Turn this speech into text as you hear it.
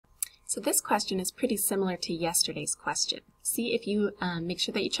So this question is pretty similar to yesterday's question. See if you make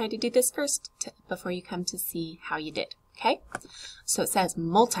sure that you try to do this first before you come to see how you did, okay? So it says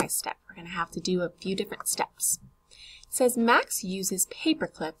multi-step. We're going to have to do a few different steps. It says Max uses paper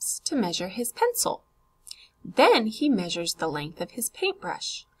clips to measure his pencil. Then he measures the length of his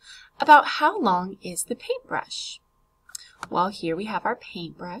paintbrush. About how long is the paintbrush? Well, here we have our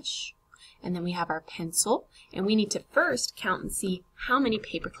paintbrush, and then we have our pencil, and we need to first count and see how many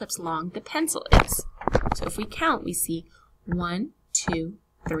paper clips long the pencil is. So if we count, we see 1, 2,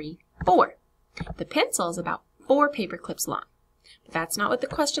 3, 4. The pencil is about 4 paper clips long. But that's not what the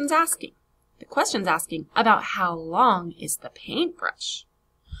question's asking. The question's asking about how long is the paintbrush.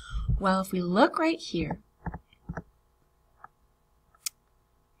 Well, if we look right here,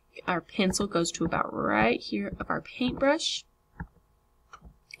 our pencil goes to about right here of our paintbrush.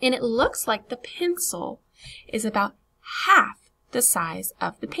 And it looks like the pencil is about half the size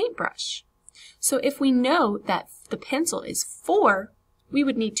of the paintbrush. So if we know that the pencil is 4, we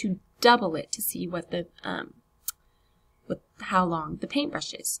would need to double it to see what the how long the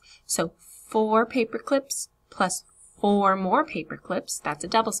paintbrush is. So 4 paper clips plus 4 more paper clips, that's a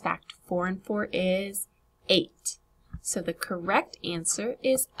double stacked. 4 and 4 is 8. So the correct answer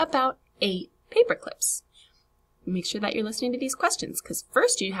is about 8 paper clips. Make sure that you're listening to these questions, because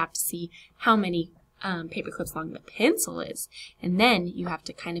first you have to see how many paper clips long the pencil is, and then you have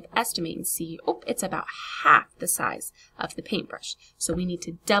to kind of estimate and see, oh, it's about half the size of the paintbrush. So we need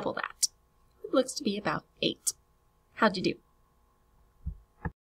to double that. It looks to be about 8. How'd you do?